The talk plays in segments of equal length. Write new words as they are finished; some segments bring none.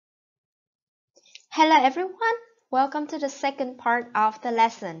Hello everyone, welcome to the second part of the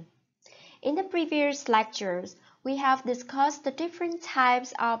lesson. In the previous lectures, we have discussed the different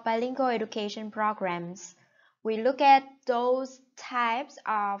types of bilingual education programs. We look at those types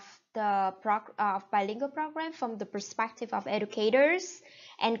of bilingual program from the perspective of educators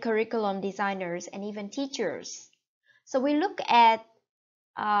and curriculum designers and even teachers. So we look at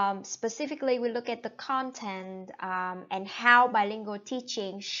specifically, we look at the content and how bilingual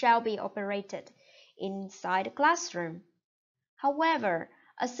teaching shall be operated inside the classroom. However,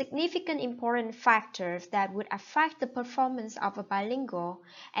 a significant important factor that would affect the performance of a bilingual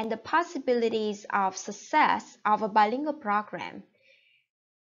and the possibilities of success of a bilingual program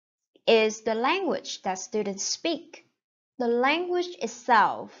is the language that students speak. The language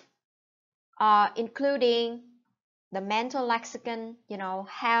itself, including the mental lexicon,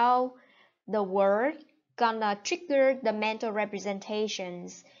 how the word gonna trigger the mental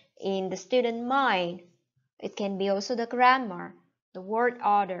representations in the student mind. It can be also the grammar, the word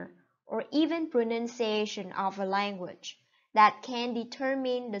order, or even pronunciation of a language that can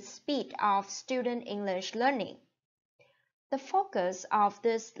determine the speed of student English learning. The focus of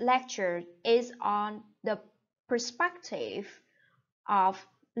this lecture is on the perspective of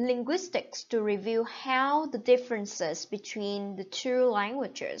linguistics to review how the differences between the two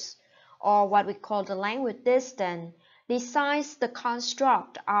languages, or what we call the language distance, decides the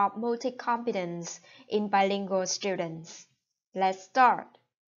construct of multi-competence in bilingual students. Let's start.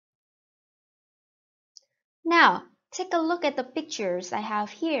 Now, take a look at the pictures I have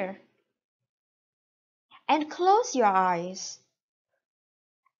here. And close your eyes.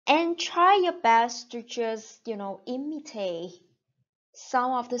 And try your best to just, imitate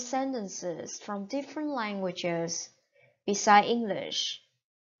some of the sentences from different languages beside English.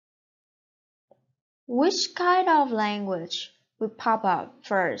 Which kind of language will pop up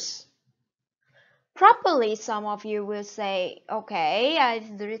first? Probably some of you will say, okay, I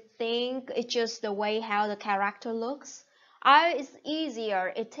think it's just the way how the character looks. It's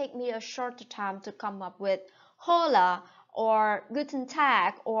easier. It takes me a shorter time to come up with hola or guten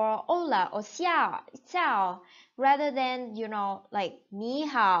tag or hola or xiao rather than, like ni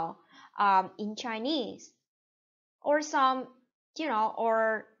hao in Chinese. Or some,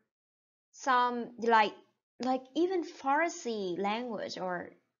 or some like even Farsi language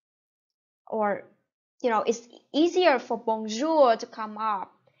or it's easier for bonjour to come up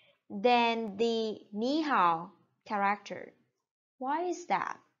than the ni hao character. Why is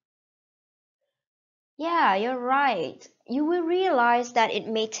that? Yeah, you're right. You will realize that it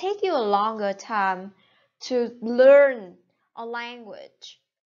may take you a longer time to learn a language,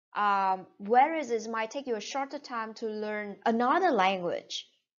 whereas it might take you a shorter time to learn another language.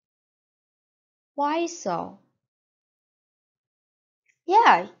 Why so?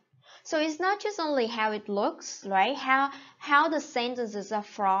 Yeah, so it's not just only how it looks, right? How the sentences are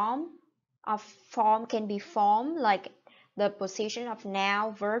form can be formed, like the position of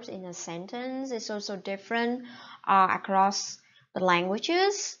noun verbs in a sentence is also different across the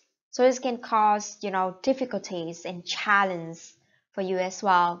languages. So it can cause, difficulties and challenge for you as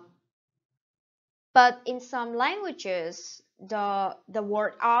well. But in some languages, the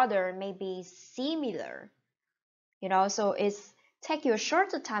word other may be similar, so it's take you a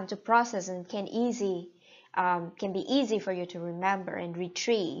shorter time to process and can be easy for you to remember and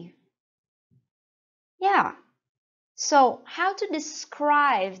retrieve. Yeah. So how to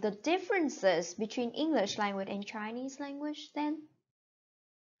describe the differences between English language and Chinese language then?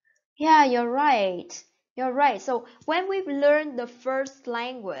 Yeah, you're right. You're right. So when we learn the first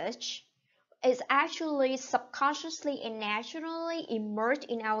language, it's actually subconsciously and naturally immersed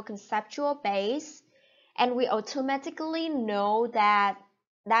in our conceptual base, and we automatically know that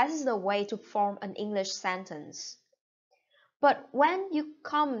that is the way to form an English sentence. But when you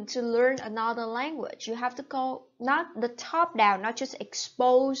come to learn another language, you have to go not the top down, not just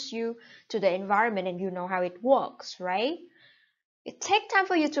expose you to the environment and you know how it works, right? It takes time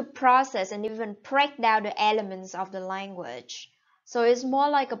for you to process and even break down the elements of the language. So it's more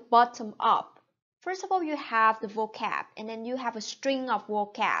like a bottom up. First of all, you have the vocab, and then you have a string of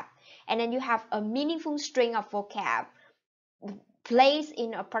vocab, and then you have a meaningful string of vocab placed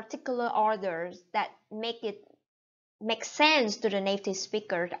in a particular order that make sense to the native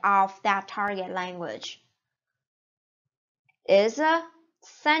speaker of that target language. Is a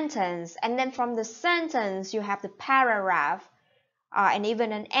sentence, and then from the sentence you have the paragraph and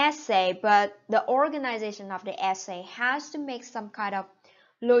even an essay, but the organization of the essay has to make some kind of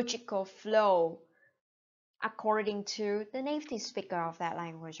logical flow according to the native speaker of that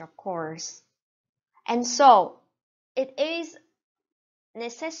language, of course. And so it is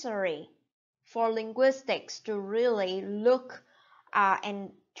necessary for linguistics to really look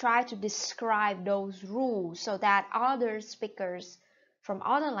and try to describe those rules so that other speakers from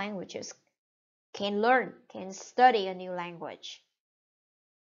other languages can learn, can study a new language.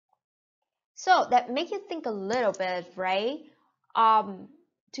 So that makes you think a little bit, right?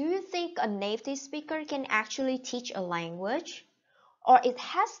 Do you think a native speaker can actually teach a language? Or it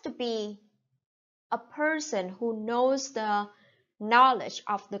has to be a person who knows the knowledge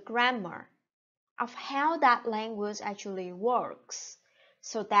of the grammar, of how that language actually works,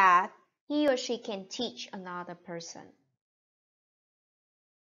 so that he or she can teach another person?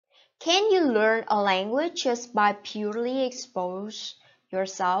 Can you learn a language just by purely expose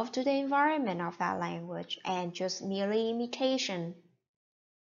yourself to the environment of that language and just merely imitation?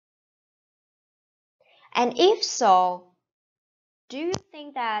 And if so, do you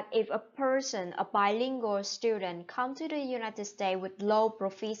think that if a person, a bilingual student, come to the United States with low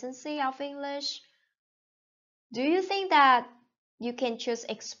proficiency of English, do you think that you can just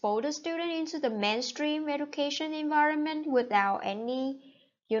expose the student into the mainstream education environment without any,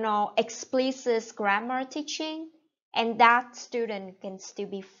 explicit grammar teaching, and that student can still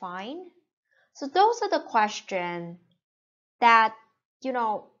be fine? So those are the questions that,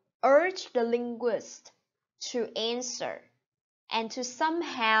 urge the linguist to answer and to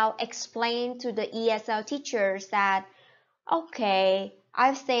somehow explain to the ESL teachers that, okay,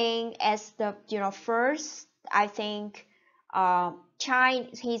 I think as the, first, I think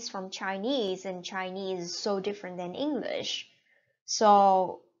he's from Chinese, and Chinese is so different than English.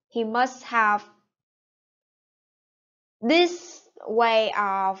 So he must have this way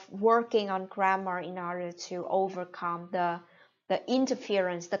of working on grammar in order to overcome the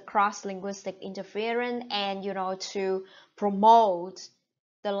interference, the cross-linguistic interference, and to promote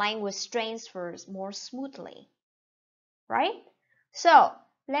the language transfers more smoothly, right? So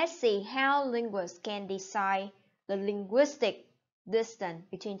let's see how linguists can decide the linguistic distance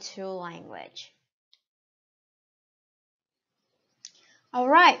between two languages. All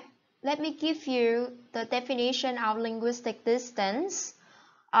right, let me give you the definition of linguistic distance.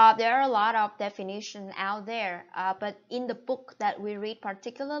 There are a lot of definitions out there, but in the book that we read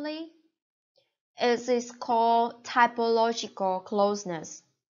particularly, it is called typological closeness.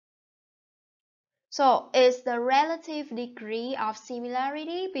 So it's the relative degree of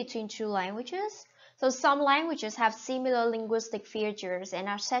similarity between two languages. So some languages have similar linguistic features and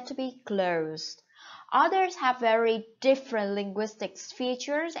are said to be close. Others have very different linguistic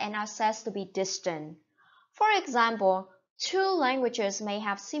features and are said to be distant. For example, two languages may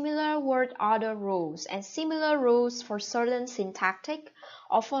have similar word order rules and similar rules for certain syntactic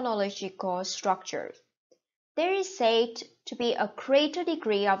or phonological structures. There is said to be a greater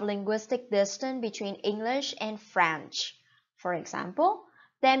degree of linguistic distance between English and French, for example,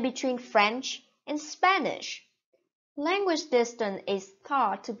 than between French and Spanish. Language distance is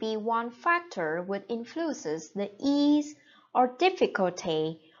thought to be one factor which influences the ease or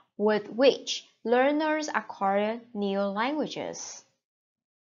difficulty with which learners acquire new languages.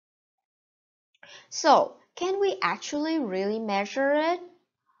 So, can we actually really measure it?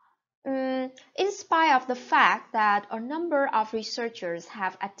 In spite of the fact that a number of researchers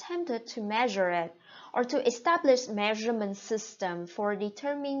have attempted to measure it or to establish measurement system for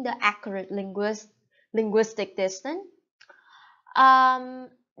determining the accurate linguistic distance,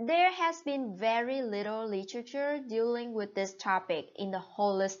 there has been very little literature dealing with this topic in the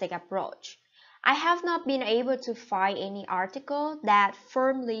holistic approach. I have not been able to find any article that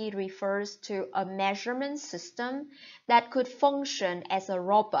firmly refers to a measurement system that could function as a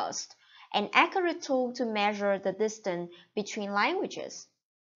robust and accurate tool to measure the distance between languages.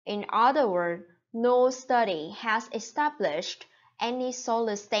 In other words, no study has established any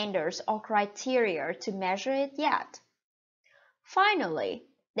solid standards or criteria to measure it yet. Finally,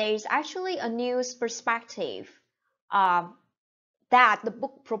 there is actually a new perspective that the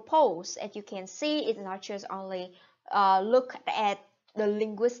book proposed. As you can see, it's not just only look at the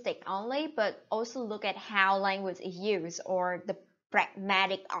linguistic only, but also look at how language is used, or the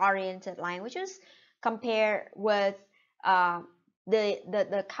pragmatic oriented languages compared with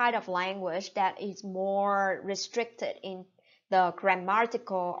the kind of language that is more restricted in the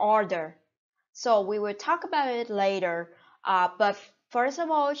grammatical order. So we will talk about it later, but first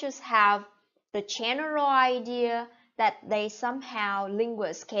of all, just have the general idea that they somehow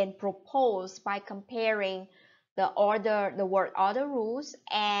linguists can propose by comparing the word order rules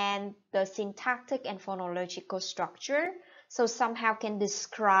and the syntactic and phonological structure, so somehow can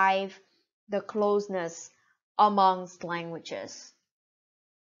describe the closeness amongst languages.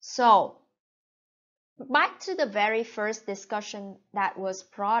 So back to the very first discussion that was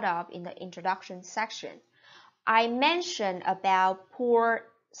brought up in the introduction section. I mentioned about poor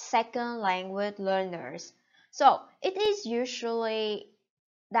second language learners. So it is usually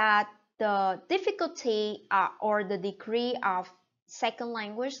that the difficulty or the degree of second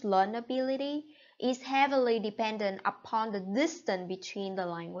language learnability is heavily dependent upon the distance between the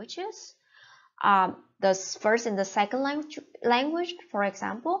languages, the first and the second language, for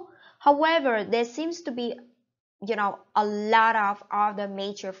example. However, there seems to be a lot of other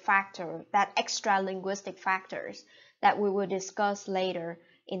major factors, that extra linguistic factors that we will discuss later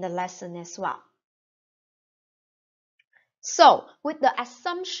in the lesson as well. So, with the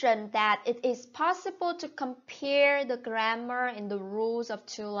assumption that it is possible to compare the grammar and the rules of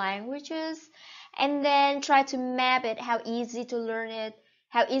two languages, and then try to map it, how easy to learn it,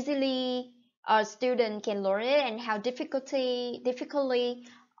 how easily a student can learn it, and how difficultly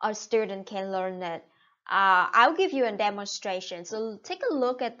a student can learn it. I'll give you a demonstration. So take a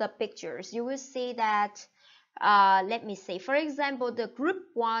look at the pictures. You will see that let me see. For example, the group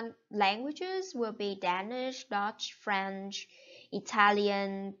 1 languages will be Danish, Dutch, French,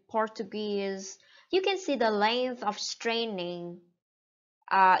 Italian, Portuguese. You can see the length of training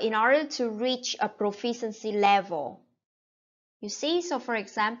in order to reach a proficiency level. You see, so for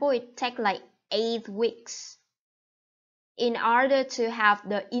example, it takes like 8 weeks in order to have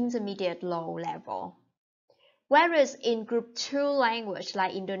the intermediate low level. Whereas in group 2 language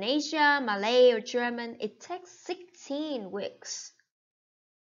like Indonesia, Malay, or German, it takes 16 weeks.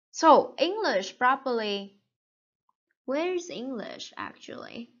 So English properly, where is English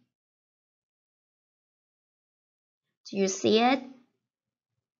actually? Do you see it?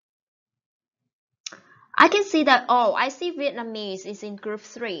 I can see that, oh, I see Vietnamese is in group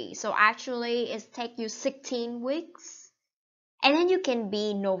 3. So actually it takes you 16 weeks. And then you can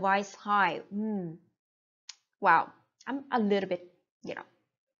be novice high. Wow, I'm a little bit,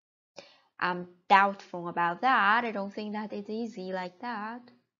 I'm doubtful about that. I don't think that it's easy like that.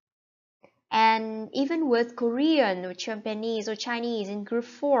 And even with Korean or Japanese or Chinese in group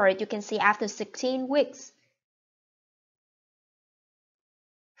 4, you can see after 16 weeks,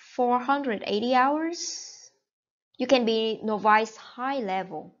 480 hours, you can be novice high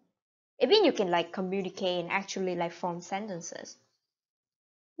level. Even you can like communicate and actually like form sentences.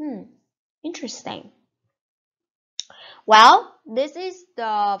 Interesting. Well, this is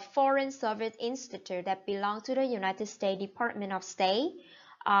the Foreign Service Institute that belongs to the United States Department of State.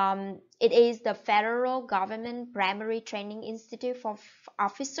 It is the federal government primary training institute for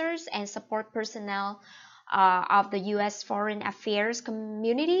officers and support personnel of the U.S. Foreign Affairs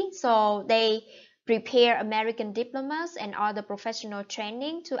community. So they prepare American diplomats and other professional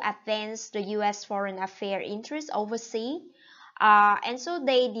training to advance the U.S. foreign affairs interests overseas. And so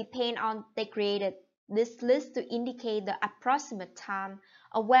they created this list to indicate the approximate time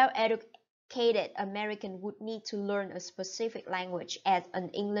a well-educated American would need to learn a specific language as an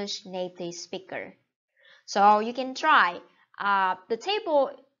English native speaker. So you can try. The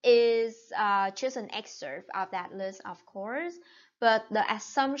table is just an excerpt of that list, of course, but the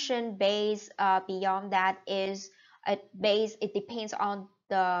assumption based beyond that is it depends on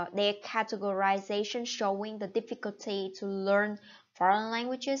their categorization showing the difficulty to learn foreign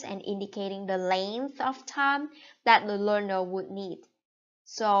languages and indicating the length of time that the learner would need.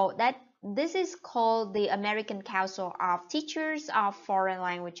 So this is called the American Council of Teachers of Foreign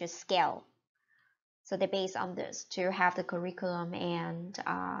Languages scale. So they base on this to have the curriculum and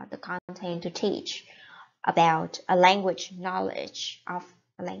the content to teach about a language, knowledge of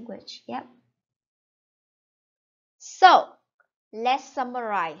a language. Yep. So let's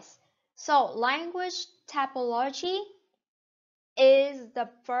summarize. So language typology is the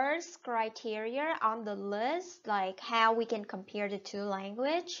first criteria on the list, like how we can compare the two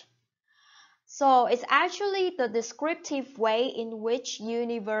languages. So it's actually the descriptive way in which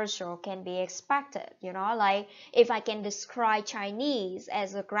universal can be expected. Like if I can describe Chinese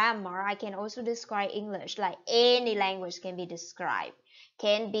as a grammar, I can also describe English. Like any language can be described,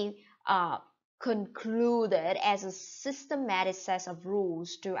 can be concluded as a systematic set of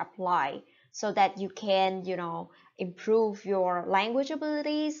rules to apply so that you can, improve your language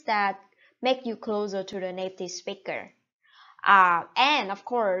abilities that make you closer to the native speaker. And of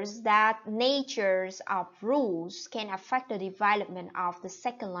course, that natures of rules can affect the development of the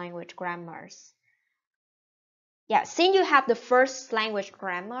second language grammars. Yeah, since you have the first language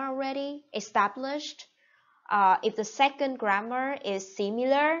grammar already established, if the second grammar is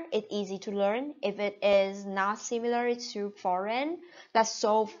similar, it's easy to learn. If it is not similar, it's too foreign, that's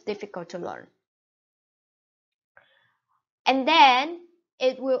so difficult to learn. And then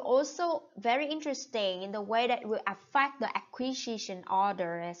it will also very interesting in the way that it will affect the acquisition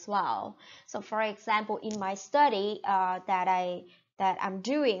order as well. So for example, in my study that I'm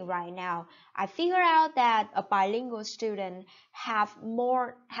doing right now, I figure out that a bilingual student have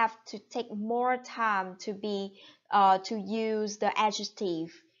to take more time to use the adjective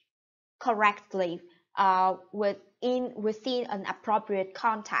correctly within an appropriate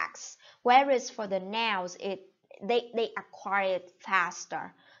context, whereas for the nouns they acquire it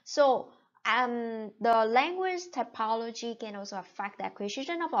faster. So the language typology can also affect the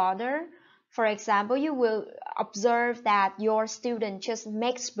acquisition of order. For example, you will observe that your student just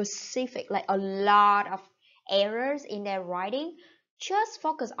makes specific, like a lot of errors in their writing, just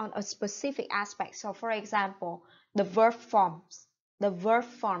focus on a specific aspect. So for example, the verb forms, the verb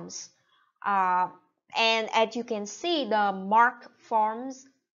forms uh, and as you can see, the mark forms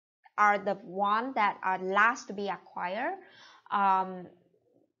are the one that are last to be acquired. Um,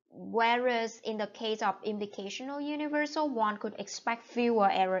 Whereas in the case of implicational universal, one could expect fewer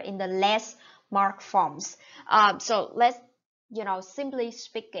error in the less marked forms. So let's, simply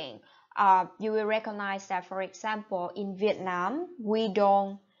speaking, you will recognize that, for example, in Vietnam, we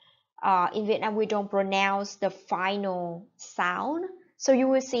don't pronounce the final sound. So you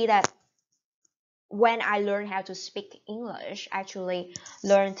will see that when I learn how to speak English, actually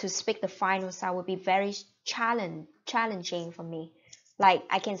learn to speak the final sound would be very challenging for me. Like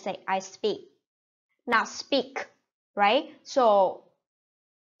I can say I speak, not speak, right? So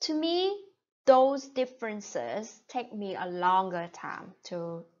to me, those differences take me a longer time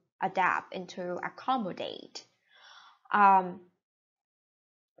to adapt and to accommodate. And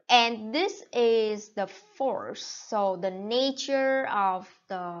this is the force. So the nature of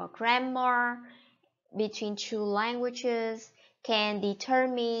the grammar between two languages can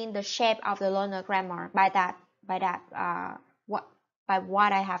determine the shape of the learner grammar by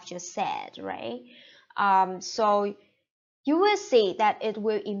what I have just said, right? So you will see that it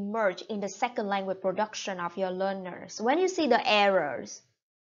will emerge in the second language production of your learners. When you see the errors,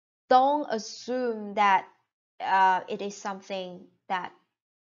 don't assume that it is something that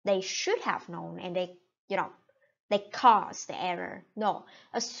they should have known and they cause the error. No,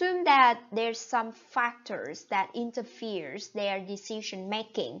 assume that there's some factors that interferes their decision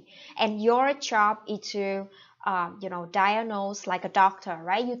making, and your job is to diagnose like a doctor,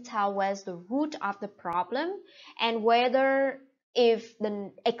 right? You tell where's the root of the problem and whether if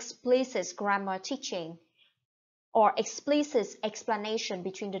the explicit grammar teaching or explicit explanation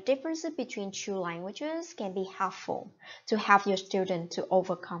between the differences between two languages can be helpful to help your student to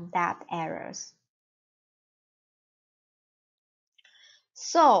overcome that errors.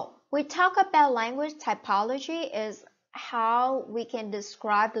 So we talk about language typology is how we can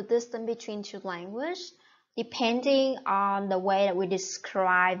describe the distance between two languages depending on the way that we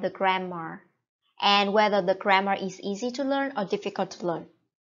describe the grammar and whether the grammar is easy to learn or difficult to learn.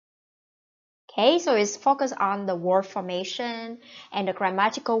 Okay, so it's focused on the word formation and the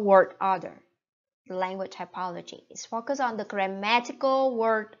grammatical word order. The language typology is focused on the grammatical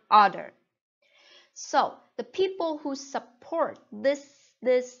word order. So the people who support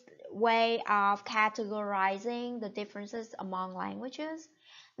this way of categorizing the differences among languages,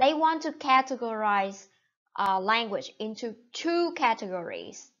 they want to categorize language into two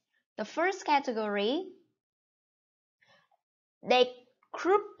categories. The first category, they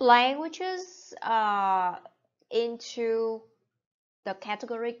group languages into the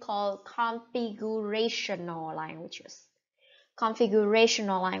category called configurational languages.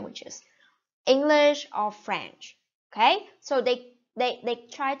 Configurational languages. English or French. Okay, so they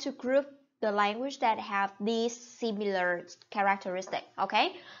try to group the language that have these similar characteristics.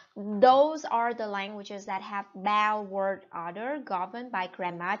 Okay, those are the languages that have vowel word order governed by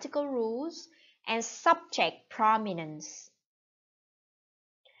grammatical rules and subject prominence.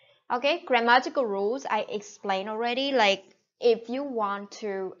 Okay, grammatical rules I explained already. Like if you want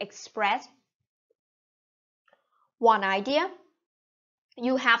to express one idea,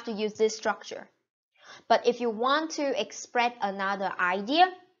 you have to use this structure. But if you want to express another idea,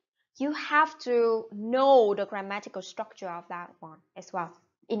 you have to know the grammatical structure of that one as well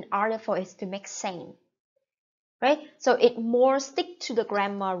in order for it to make sense, right? So it more stick to the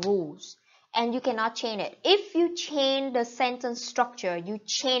grammar rules and you cannot change it. If you change the sentence structure, you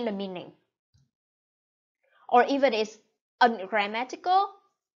change the meaning. Or even it's ungrammatical,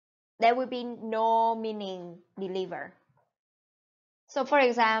 there will be no meaning delivered. So for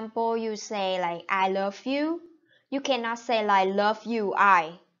example, you say like I love you. You cannot say like love you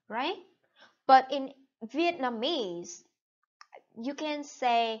I, right? But in Vietnamese, you can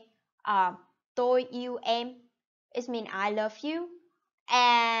say tôi yêu em. It means I love you.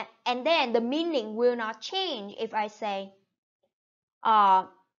 And then the meaning will not change if I say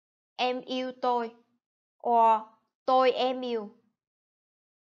em yêu tôi, or tôi em yêu,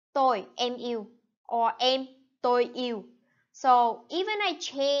 tôi em yêu, or em tôi yêu. So even I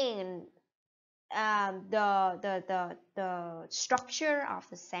change the structure of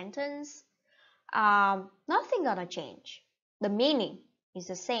the sentence, nothing gonna change. The meaning is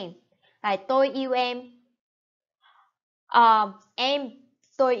the same. Like tôi yêu em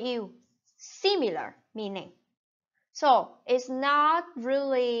tôi yêu, similar meaning. So it's not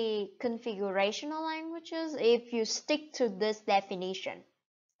really configurational languages if you stick to this definition.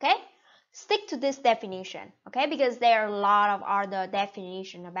 Okay, stick to this definition. Okay, because there are a lot of other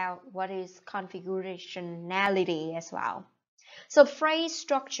definition about what is configurationality as well. So phrase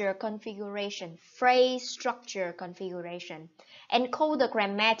structure configuration, encode the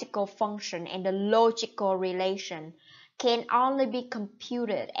grammatical function and the logical relation can only be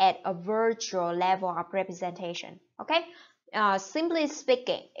computed at a virtual level of representation. Okay, simply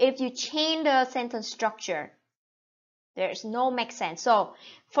speaking, if you change the sentence structure, there's no make sense. So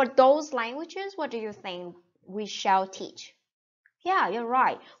for those languages, what do you think we shall teach? Yeah, you're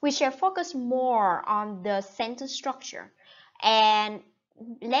right. We shall focus more on the sentence structure and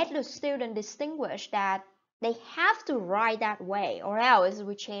let the student distinguish that they have to write that way or else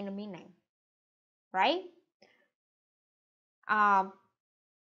we change the meaning, right? And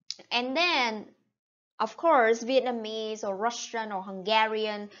then, of course, Vietnamese or Russian or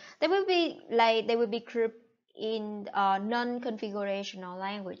Hungarian, they will be grouped in non-configurational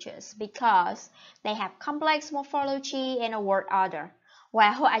languages because they have complex morphology and a word order.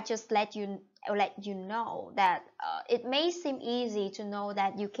 Well, I just let you know that it may seem easy to know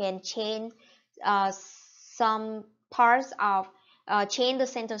that you can change some parts of change the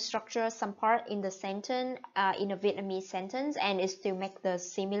sentence structure, some part in the sentence in a Vietnamese sentence, and it still make the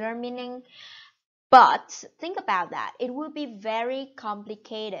similar meaning. But think about that. It will be very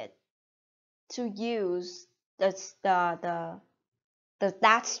complicated to use that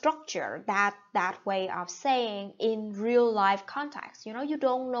structure, that way of saying in real life context. You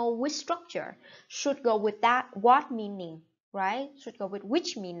don't know which structure should go with that, what meaning, right? Should go with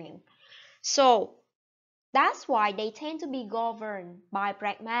which meaning. So that's why they tend to be governed by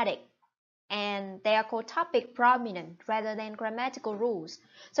pragmatic, and they are called topic prominent rather than grammatical rules.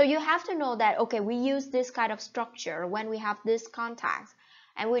 So you have to know that, okay, we use this kind of structure when we have this context,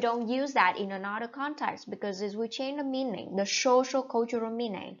 and we don't use that in another context because we change the meaning, the social cultural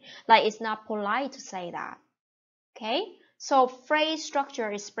meaning. Like it's not polite to say that. Okay, so phrase structure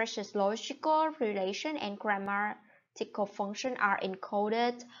expresses logical relation and grammatical function are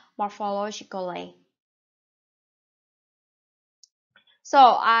encoded morphologically. So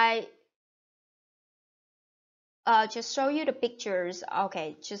I just show you the pictures.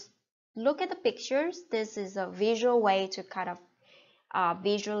 Okay, just look at the pictures. This is a visual way to kind of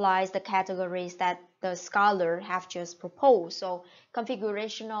visualize the categories that the scholar have just proposed. So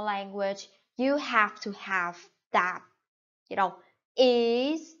configurational language, you have to have that,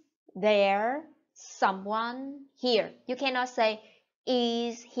 is there someone here? You cannot say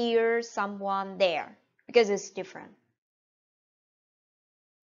is here someone there because it's different.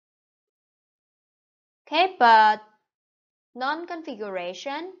 Okay, but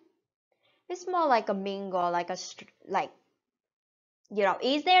non-configuration, it's more like a mingle, like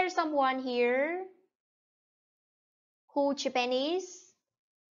is there someone here who Japanese?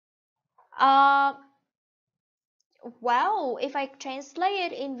 Well, if I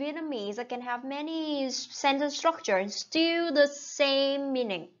translate it in Vietnamese, I can have many sentence structures, still the same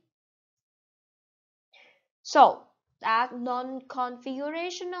meaning. So that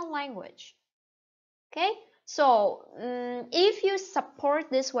non-configurational language. Okay, so if you support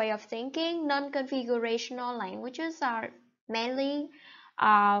this way of thinking, non-configurational languages are mainly,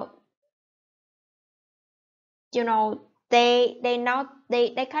 they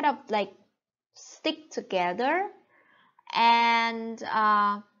kind of like stick together, and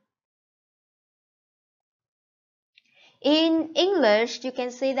in English you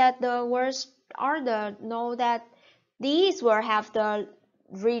can see that the words order know that these words have the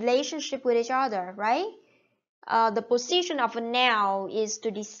relationship with each other, right? The position of a noun is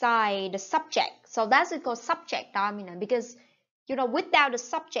to decide the subject, so that's it called subject dominant, because without the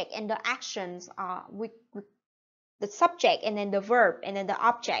subject and the actions with the subject and then the verb and then the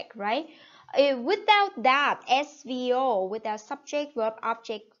object, right? Without that SVO, without subject verb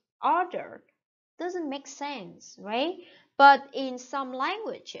object order, doesn't make sense, right? But in some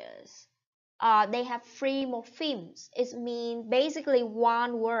languages, they have free morphemes. It means basically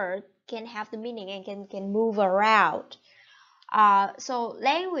one word can have the meaning and can move around. So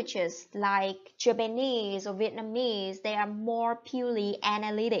languages like Japanese or Vietnamese, they are more purely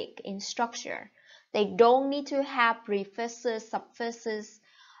analytic in structure. They don't need to have prefixes, suffixes,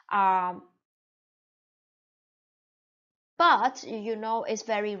 um, but it's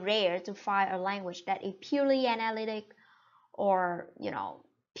very rare to find a language that is purely analytic or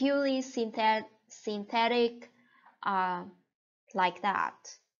purely synthetic, uh, like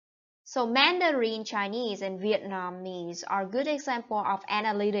that. So Mandarin, Chinese, and Vietnamese are good examples of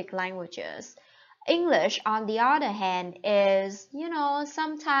analytic languages. English, on the other hand, is,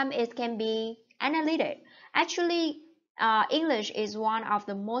 sometimes it can be analytic. Actually, English is one of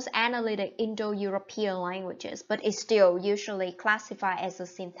the most analytic Indo-European languages, but it's still usually classified as a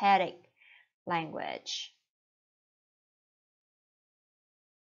synthetic language.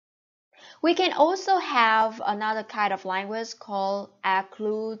 We can also have another kind of language called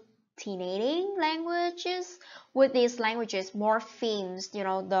agglutinating languages. With these languages, morphemes,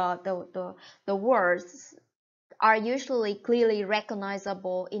 the words are usually clearly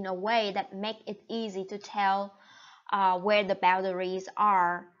recognizable in a way that make it easy to tell where the boundaries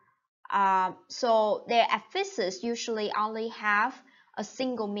are. So their affixes usually only have a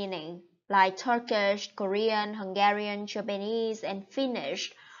single meaning, like Turkish, Korean, Hungarian, Japanese, and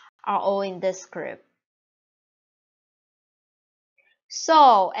Finnish are all in this group.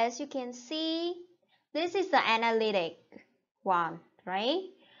 So as you can see, this is the analytic one, right?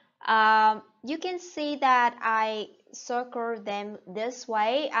 You can see that I circle them this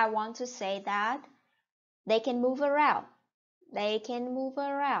way. I want to say that they can move around. They can move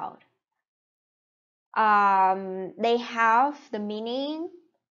around. They have the meaning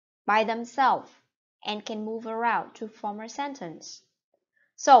by themselves and can move around to form a sentence.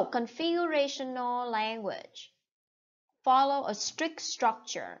 So configurational language follow a strict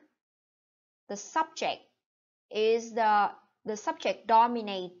structure. The subject is the subject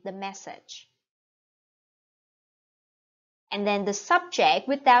dominate the message. And then the subject,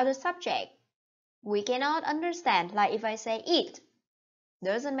 without the subject, we cannot understand. Like if I say eat,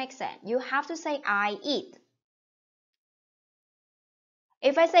 doesn't make sense. You have to say I eat.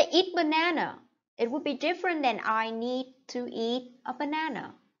 If I say eat banana, it would be different than I need to eat a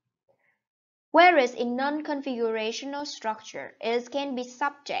banana. Whereas in non-configurational structure, it can be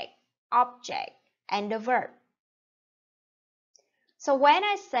subject, object, and the verb. So when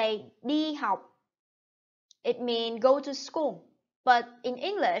I say đi học, it means go to school. But in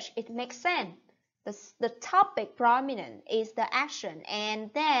English, it makes sense. The topic prominent is the action, and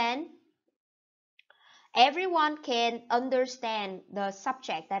then everyone can understand the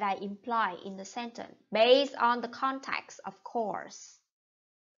subject that I imply in the sentence based on the context, of course.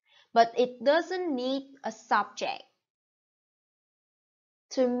 But it doesn't need a subject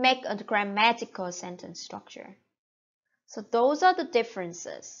to make a grammatical sentence structure. So those are the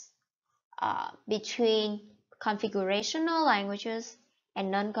differences between configurational languages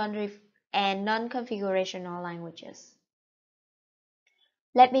and non-configurational languages.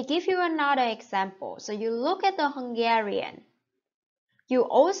 Let me give you another example. So you look at the Hungarian. You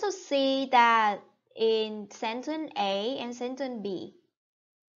also see that in sentence A and sentence B,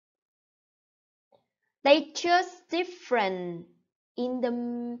 they just different in the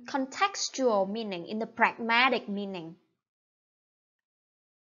contextual meaning, in the pragmatic meaning.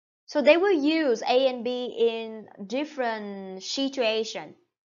 So they will use A and B in different situations.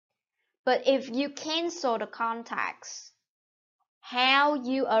 But if you cancel the context, how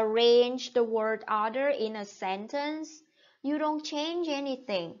you arrange the word order in a sentence, you don't change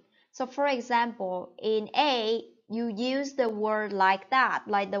anything. So for example, in A, you use the word like that,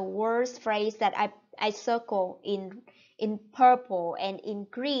 like the words phrase that I circle in purple and in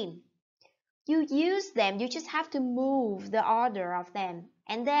green. You use them, you just have to move the order of them,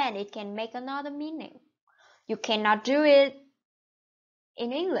 and then it can make another meaning. You cannot do it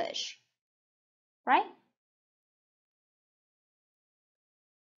in English, right?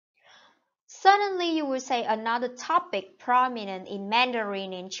 Suddenly you will say another topic prominent in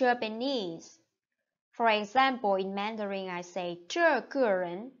Mandarin and Japanese. For example, in Mandarin I say 这个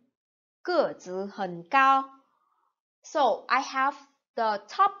人个子很高. So I have the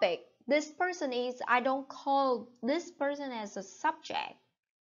topic. This person is, I don't call this person as a subject.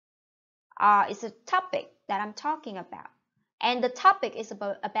 It's a topic that I'm talking about. And the topic is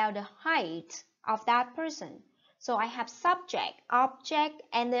about the height of that person. So I have subject, object,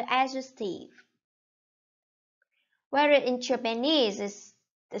 and the adjective. Whereas in Japanese, it's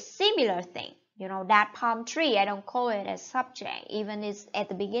the similar thing. That palm tree, I don't call it as subject, even it's at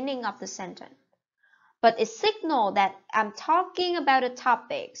the beginning of the sentence. But it signals that I'm talking about a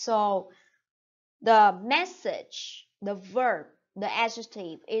topic. So the message the verb, the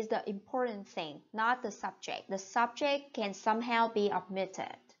adjective is the important thing, not the subject. The subject can somehow be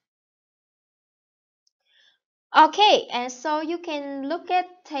omitted. Okay, and so you can look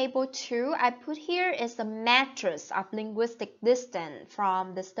at table 2. I put here is the matrix of linguistic distance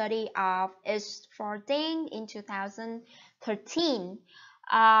from the study of Isfordane in 2013.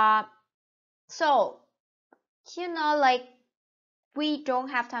 So, like we don't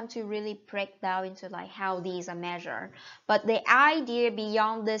have time to really break down into like how these are measured, but the idea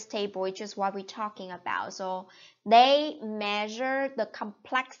beyond this table is just what we're talking about. So they measure the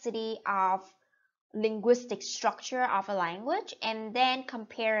complexity of linguistic structure of a language and then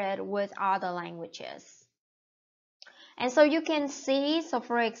compare it with other languages. And so you can see, so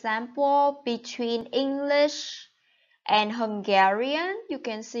for example, between English and Hungarian, you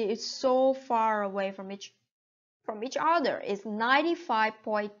can see it's so far away from each other. It's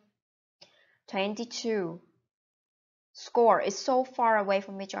 95.22 score. Is so far away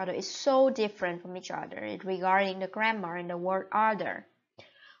from each other. It's so different from each other regarding the grammar and the word order.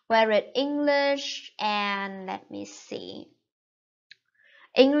 Whereas English and let me see,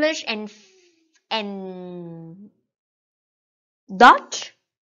 English and Dutch,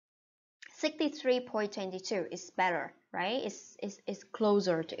 63.22 is better, right? It's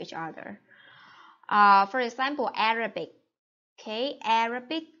closer to each other. For example, Arabic, okay,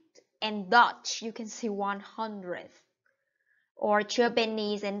 Arabic and Dutch, you can see 100, or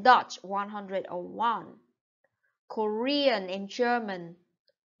Japanese and Dutch 101, Korean and German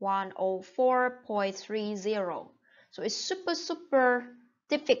 104.30. So it's super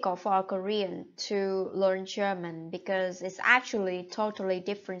difficult for a Korean to learn German because it's actually totally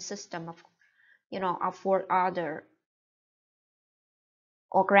different system of of word order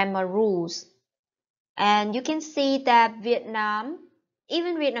or grammar rules. And you can see that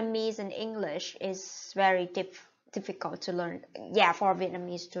even Vietnamese and English is very difficult to learn. Yeah, for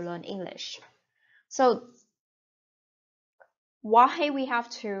Vietnamese to learn English. So why we have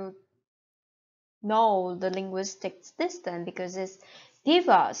to know the linguistic distance? Because it gives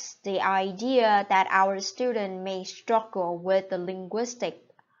us the idea that our student may struggle with the linguistic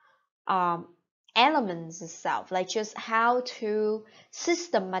elements itself, like just how to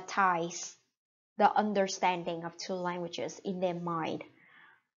systematize the understanding of two languages in their mind.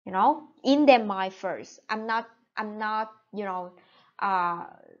 In their mind first. I'm not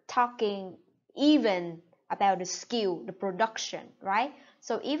talking even about the skill, the production, right?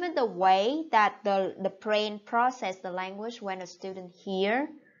 So even the way that the brain process the language when a student hear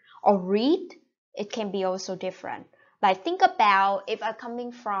or read, it can be also different. Like think about if I'm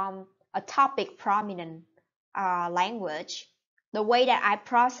coming from a topic prominent language, the way that I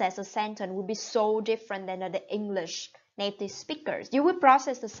process a sentence would be so different than the English native speakers. You will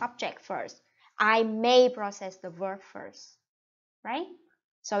process the subject first. I may process the verb first, right?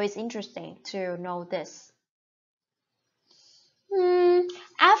 So it's interesting to know this.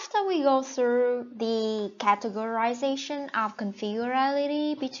 After we go through the categorization of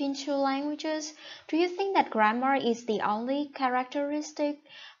configurability between two languages, do you think that grammar is the only characteristic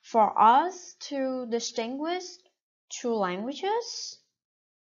for us to distinguish two languages?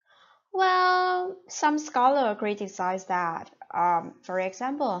 Well, some scholars criticize that. For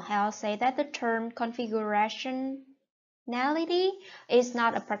example, Hale say that the term configurationality is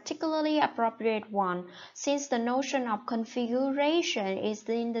not a particularly appropriate one, since the notion of configuration is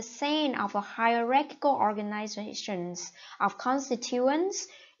in the sense of a hierarchical organization of constituents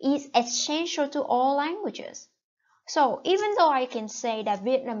is essential to all languages. So even though I can say that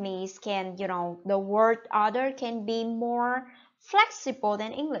Vietnamese can, the word order can be more flexible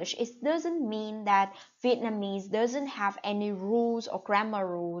than English, it doesn't mean that Vietnamese doesn't have any rules or grammar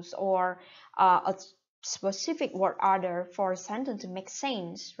rules or a specific word order for a sentence to make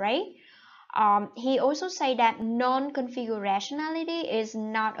sense, right? He also said that non-configurationality is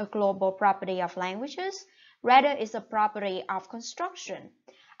not a global property of languages, rather is a property of construction.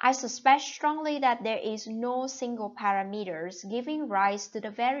 I suspect strongly that there is no single parameters giving rise to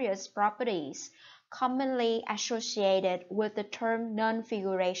the various properties commonly associated with the term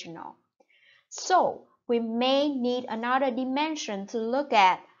non-figurational. So we may need another dimension to look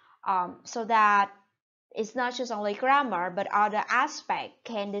at so that it's not just only grammar, but other aspects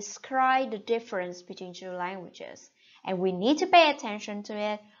can describe the difference between two languages. And we need to pay attention to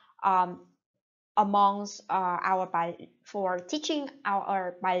it amongst for teaching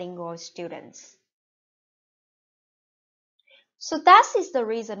our bilingual students. So that is the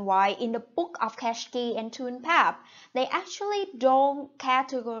reason why in the book of Keshki and Tunpap, they actually don't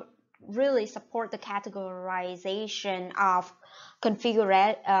really support the categorization of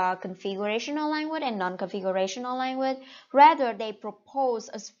configurational language and non-configurational language. Rather, they propose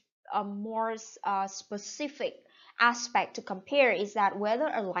a more specific aspect to compare, is that whether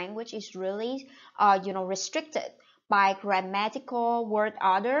a language is really restricted by grammatical word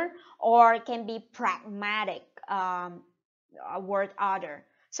order or can be pragmatic word order.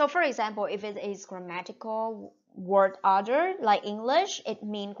 So for example, if it is grammatical word order like English, it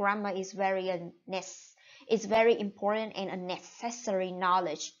means grammar is it's very important and a necessary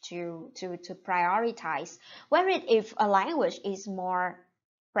knowledge to prioritize. Whereas if a language is more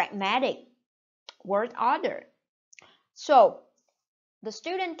pragmatic word order, so the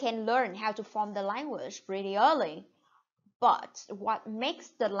student can learn how to form the language pretty early. But what makes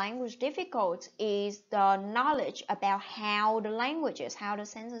the language difficult is the knowledge about how the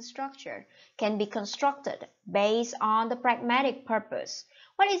sentence structure can be constructed based on the pragmatic purpose.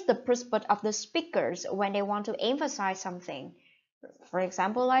 What is the purpose of the speakers when they want to emphasize something? For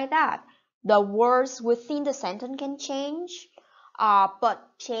example, like that. The words within the sentence can change, but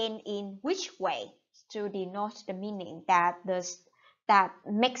change in which way to denote the meaning that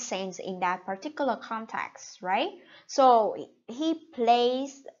makes sense in that particular context, right? So they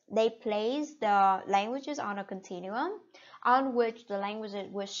place the languages on a continuum on which the languages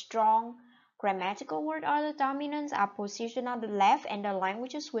with strong grammatical word order dominance are positioned on the left, and the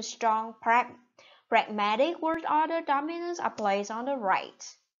languages with strong pragmatic word order dominance are placed on the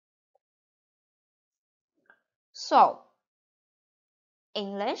right. So,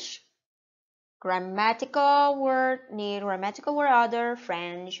 English, grammatical word order,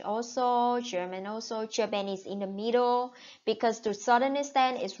 French also, German also, Japanese in the middle, because to a certain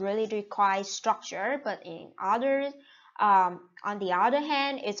extent it really requires structure, but in others, on the other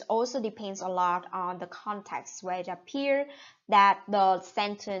hand, it also depends a lot on the context where it appears that the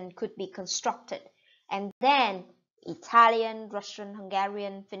sentence could be constructed. And then Italian, Russian,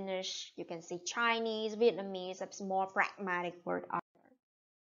 Hungarian, Finnish, you can see Chinese, Vietnamese, that's more pragmatic word order.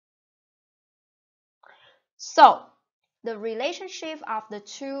 So, the relationship of the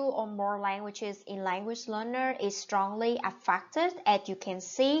two or more languages in language learner is strongly affected, as you can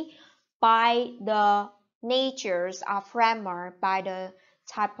see, by the natures of grammar, by the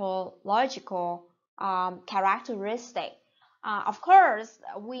typological characteristic. Of course,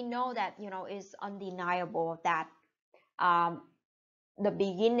 we know that it's undeniable that the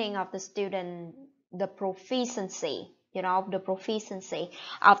beginning of the student, the proficiency of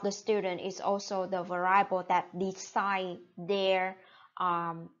the student is also the variable that decide their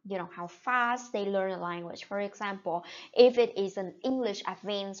how fast they learn a language. For example, if it is an English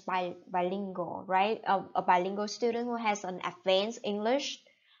advanced bilingual, right, a bilingual student who has an advanced English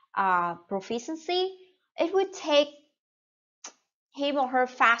proficiency, it would take him or her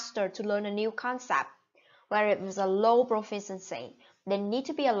faster to learn a new concept. Where it was a low proficiency, there need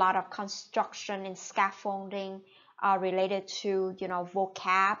to be a lot of construction and scaffolding related to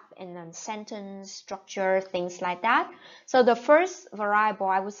vocab and then sentence structure, things like that. So the first variable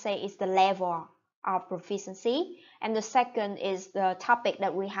I would say is the level of proficiency, and the second is the topic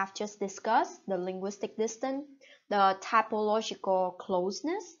that we have just discussed, the linguistic distance, the typological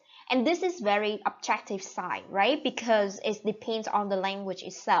closeness. And this is very objective side, right? Because it depends on the language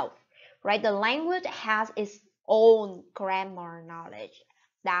itself, right? The language has its own grammar knowledge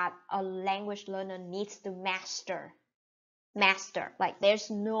that a language learner needs to master. Like there's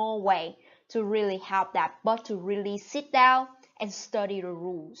no way to really help that but to really sit down and study the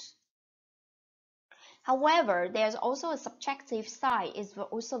rules. However, there's also a subjective side, is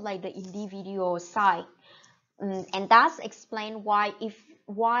also like the individual side. And that's explain why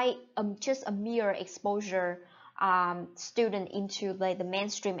just a mere exposure student into like the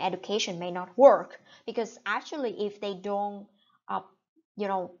mainstream education may not work, because actually if they don't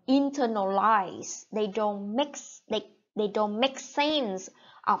internalize, they don't make sense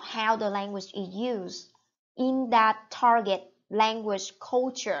of how the language is used in that target language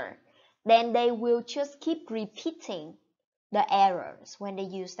culture, then they will just keep repeating the errors when they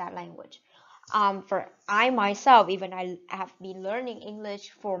use that language. For I myself, even I have been learning English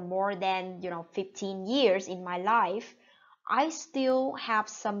for more than 15 years in my life, I still have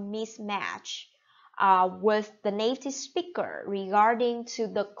some mismatch with the native speaker regarding to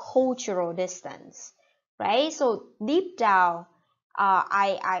the cultural distance, right? So deep down,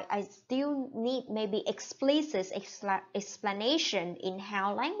 I still need maybe explicit explanation in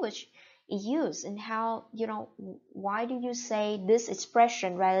how language is used and how, why do you say this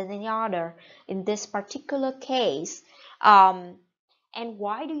expression rather than the other in this particular case? And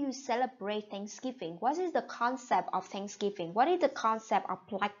why do you celebrate Thanksgiving? What is the concept of Thanksgiving? What is the concept of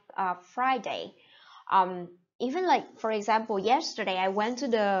Black Friday? Even like, for example, yesterday I went to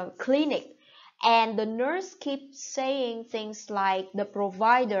the clinic and the nurse keeps saying things like the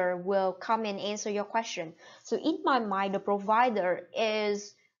provider will come and answer your question. So in my mind, the provider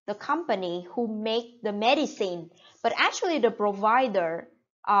is the company who make the medicine, but actually the provider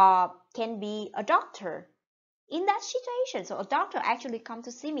can be a doctor in that situation. So a doctor actually come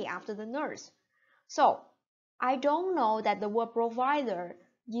to see me after the nurse. So I don't know that the word provider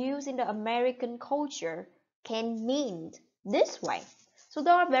used in the American culture can mean this way. So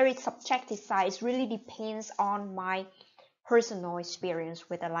there are very subjective sides, really depends on my personal experience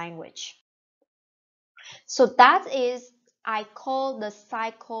with the language. So that is, I call the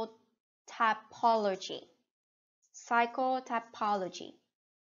psychotypology. Psychotypology.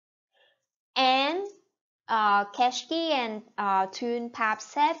 And Keshki and Thun Pap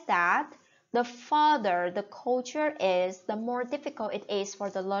said that the further the culture is, the more difficult it is for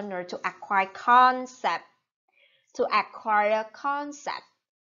the learner to acquire concept, to acquire concept.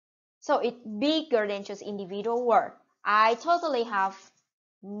 So it's bigger than just individual word. I totally have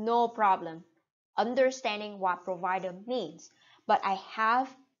no problem understanding what provider means, but I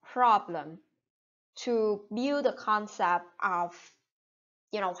have problem to build the concept of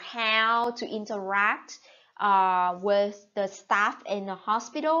how to interact with the staff in the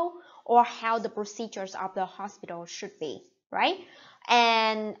hospital, or how the procedures of the hospital should be, right?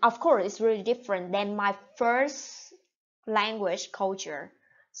 And of course, it's really different than my first language culture.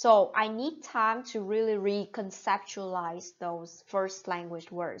 So I need time to really reconceptualize those first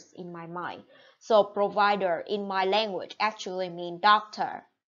language words in my mind. So provider in my language actually mean doctor,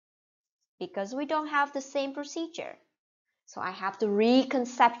 because we don't have the same procedure. So I have to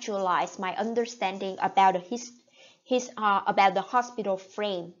reconceptualize my understanding about about the hospital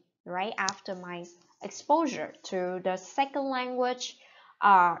frame, right? After my exposure to the second language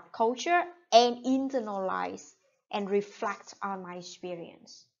culture, and internalize and reflect on my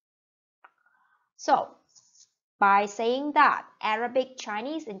experience. So by saying that, Arabic,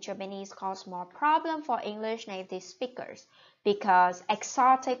 Chinese, and Japanese cause more problem for English native speakers because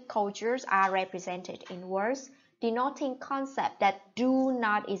exotic cultures are represented in words denoting concepts that do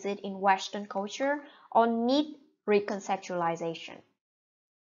not exist in Western culture or need reconceptualization.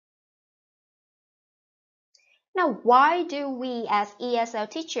 Now, why do we as ESL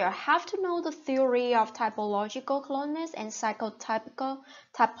teacher have to know the theory of typological closeness and psychotypical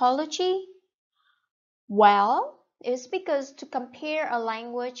typology? Well, it's because to compare a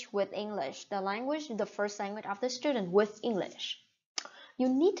language with English, the language, the first language of the student with English, you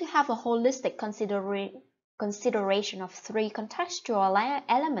need to have a holistic consideration of three contextual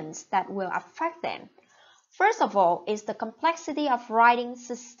elements that will affect them. First of all is the complexity of writing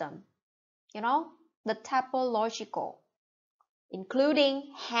system, the typological,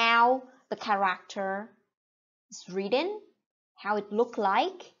 including how the character is written, how it look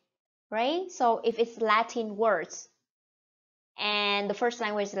like, right? So if it's Latin words and the first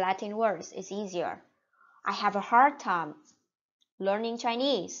language is Latin words, it's easier. I have a hard time learning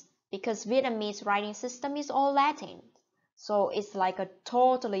Chinese because Vietnamese writing system is all Latin. So it's like a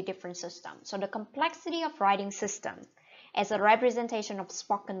totally different system. So the complexity of writing system as a representation of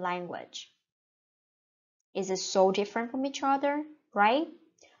spoken language is it so different from each other, right?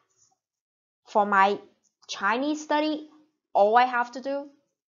 For my Chinese study, all I have to do,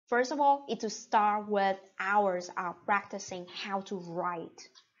 first of all, is to start with hours of practicing how to write,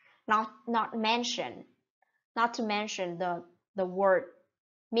 not to mention the word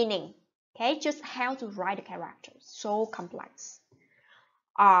meaning. Okay, just how to write a character. So complex.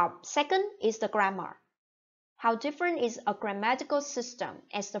 Second is the grammar. How different is a grammatical system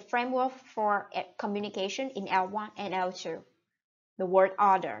as the framework for communication in L1 and L2? The word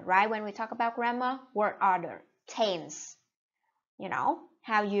order, right? When we talk about grammar, word order, tense,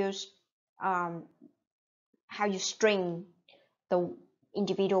 how you string the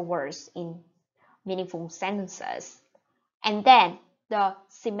individual words in meaningful sentences. And then the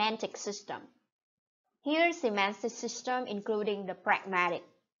semantic system. Here, semantic system including the pragmatic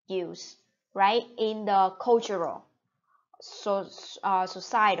use, right, in the cultural,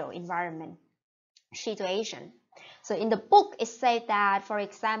 societal environment situation. So in the book, it said that, for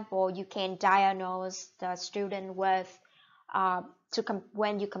example, you can diagnose the student with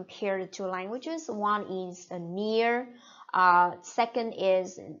when you compare the two languages. One is near, second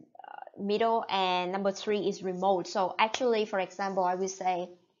is middle, and number three is remote. So actually, for example, I would say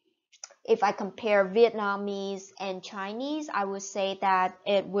if I compare Vietnamese and Chinese, I would say that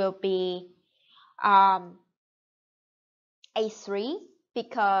it will be A3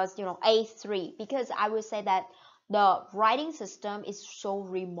 because, A3, because I would say that the writing system is so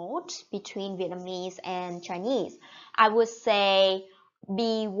remote between Vietnamese and Chinese. I would say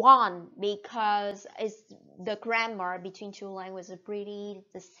B1 because it's the grammar between two languages is pretty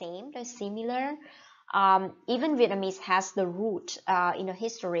the same, they're similar. Even Vietnamese has the root in the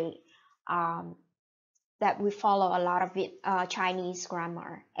history that we follow a lot of Chinese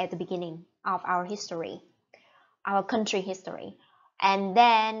grammar at the beginning of our history, our country history. And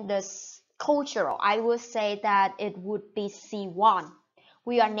then the cultural, I would say that it would be C1.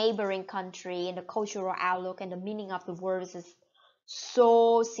 We are neighboring country, and the cultural outlook and the meaning of the words is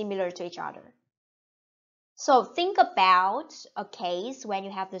so similar to each other. So think about a case when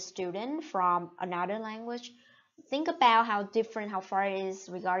you have the student from another language. Think about how different, how far it is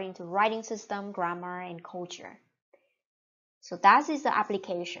regarding to writing system, grammar, and culture. So that is the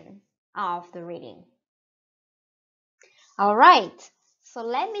application of the reading. All right, so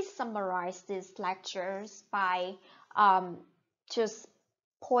let me summarize these lectures by just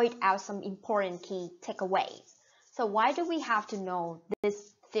point out some important key takeaways. So why do we have to know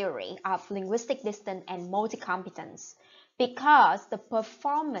this theory of linguistic distance and multi-competence? Because the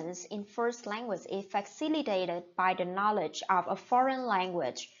performance in first language is facilitated by the knowledge of a foreign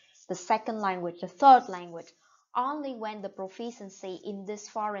language, the second language, the third language, only when the proficiency in this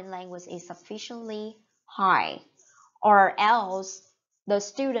foreign language is sufficiently high, or else the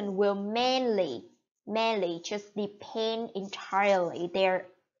student will mainly just depend entirely their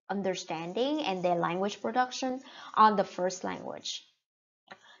understanding and their language production on the first language.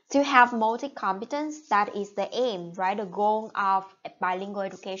 To have multi-competence, that is the aim, right? The goal of bilingual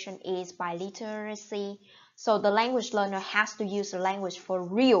education is biliteracy. So the language learner has to use the language for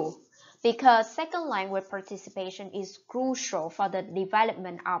real, because second language participation is crucial for the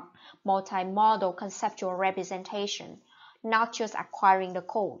development of multimodal conceptual representation, not just acquiring the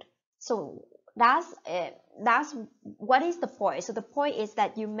code. So that's what is the point. So the point is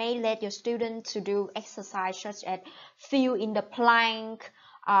that you may let your student to do exercise such as fill in the blank.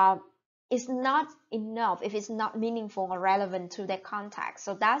 Is not enough if it's not meaningful or relevant to their context.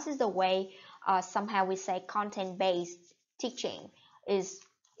 So that is the way somehow we say content-based teaching is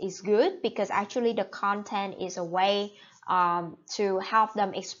good, because actually the content is a way to help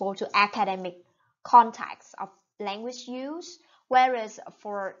them expose to academic context of language use, whereas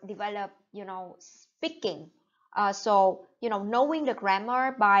for develop speaking, so knowing the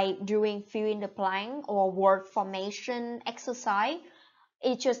grammar by doing fill in the blank or word formation exercise,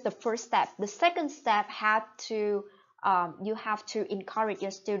 it's just the first step. The second step you have to encourage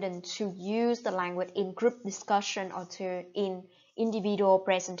your student to use the language in group discussion or in individual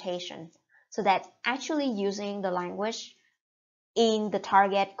presentation, so that actually using the language in the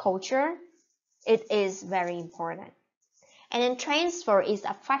target culture, it is very important. And then transfer is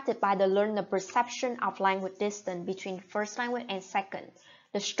affected by the learner perception of language distance between first language and second,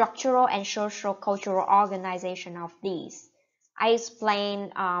 the structural and social cultural organization of these. I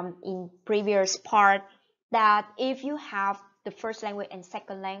explained in previous part that if you have the first language and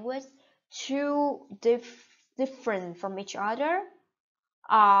second language too different from each other,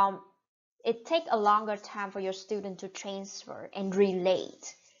 it takes a longer time for your student to transfer and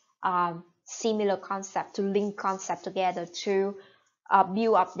relate similar concept, to link concept together, to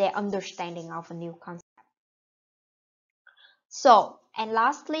build up their understanding of a new concept. So, and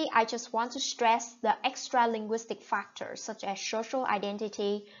lastly, I just want to stress the extra-linguistic factors such as social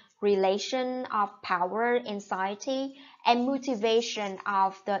identity, relation of power, anxiety, and motivation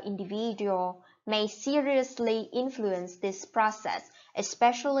of the individual may seriously influence this process,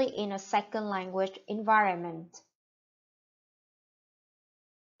 especially in a second language environment.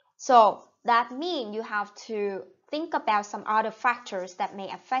 So that means you have to think about some other factors that may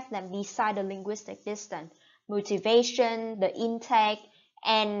affect them beside the linguistic distance: motivation, the intake,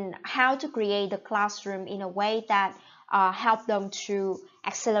 and how to create the classroom in a way that help them to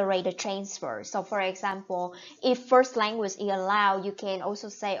accelerate the transfer. So for example, if first language is allowed, you can also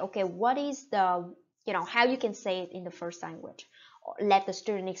say, okay, what is the, how you can say it in the first language. Let the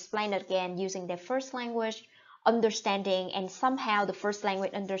student explain it again using their first language understanding, and somehow the first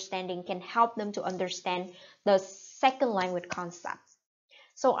language understanding can help them to understand the second language concept.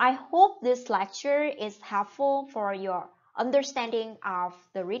 So I hope this lecture is helpful for your understanding of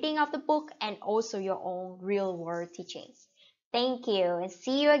the reading of the book and also your own real world teachings. Thank you, and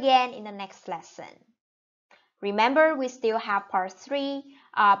see you again in the next lesson. Remember, we still have part 3,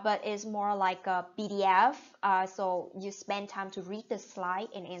 but it's more like a PDF, so you spend time to read the slide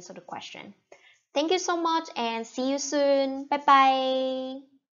and answer the question. Thank you so much and see you soon. Bye bye.